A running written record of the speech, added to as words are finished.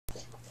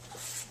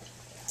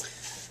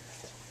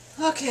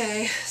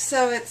Okay,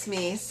 so it's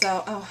me.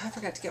 So, oh, I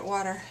forgot to get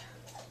water.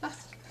 Ah,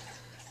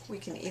 we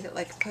can eat it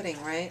like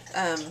pudding, right?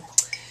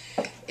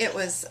 It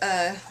was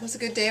a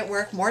good day at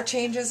work. More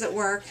changes at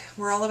work.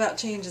 We're all about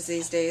changes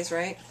these days,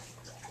 right?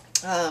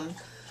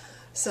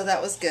 So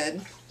that was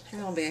good.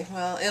 It'll be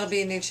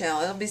a new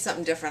challenge. It'll be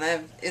something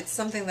different. It's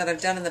something that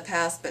I've done in the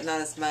past, but not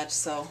as much,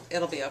 so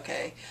it'll be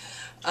okay.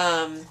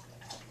 Got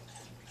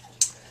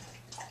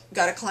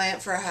a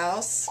client for a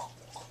house,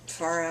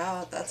 far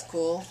out. That's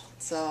cool.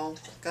 So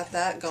got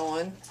that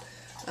going.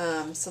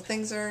 So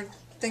things are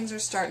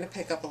starting to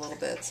pick up a little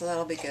bit. So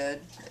that'll be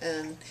good.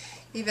 And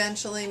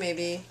eventually,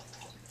 maybe,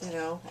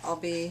 I'll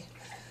be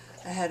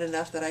ahead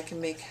enough that I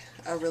can make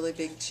a really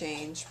big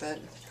change. But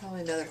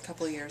probably another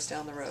couple of years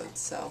down the road.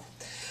 So,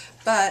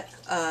 but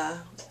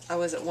I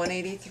was at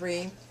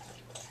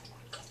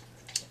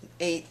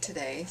 183.8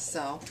 today.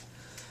 So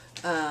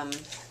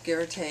give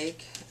or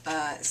take.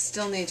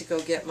 Still need to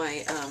go get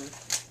my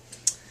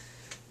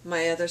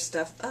my other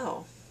stuff.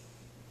 Oh,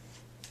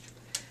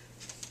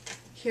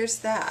 here's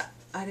that.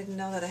 I didn't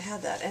know that I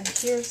had that. And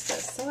here's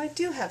this. So I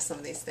do have some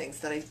of these things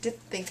that I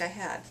didn't think I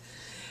had.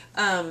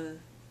 Other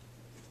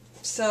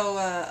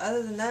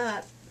than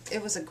that,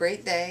 it was a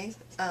great day.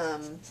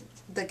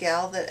 The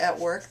gal that at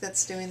work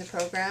that's doing the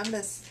program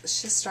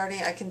she's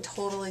starting. I can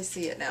totally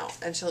see it now,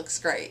 and she looks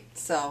great.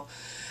 So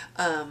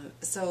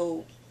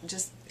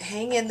just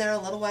hang in there a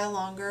little while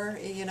longer.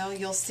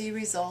 You'll see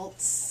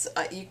results.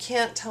 You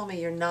can't tell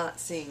me you're not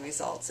seeing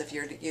results if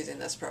you're using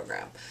this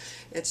program.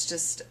 It's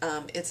just,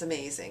 it's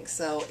amazing.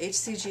 So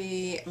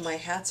hCG, my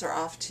hats are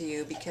off to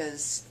you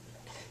because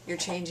you're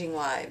changing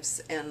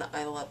lives, and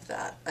I love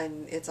that.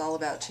 It's all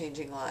about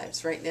changing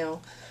lives. Right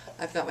now,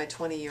 I've got my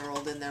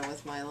 20-year-old in there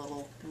with my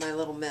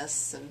little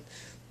miss, and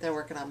they're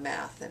working on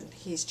math, and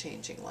he's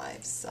changing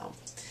lives. So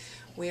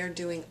we are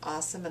doing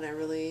awesome, and I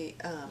really,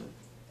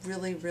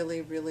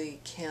 really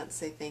can't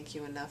say thank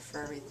you enough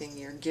for everything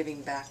you're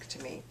giving back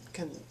to me,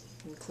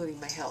 including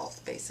my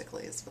health,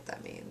 basically, is what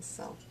that means.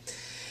 So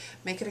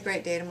make it a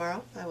great day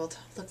tomorrow. I will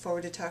look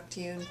forward to talk to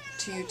you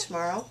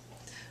tomorrow.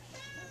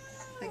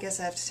 I guess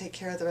I have to take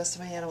care of the rest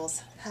of my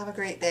animals. Have a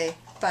great day.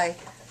 Bye.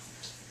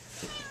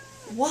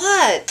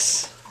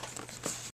 What?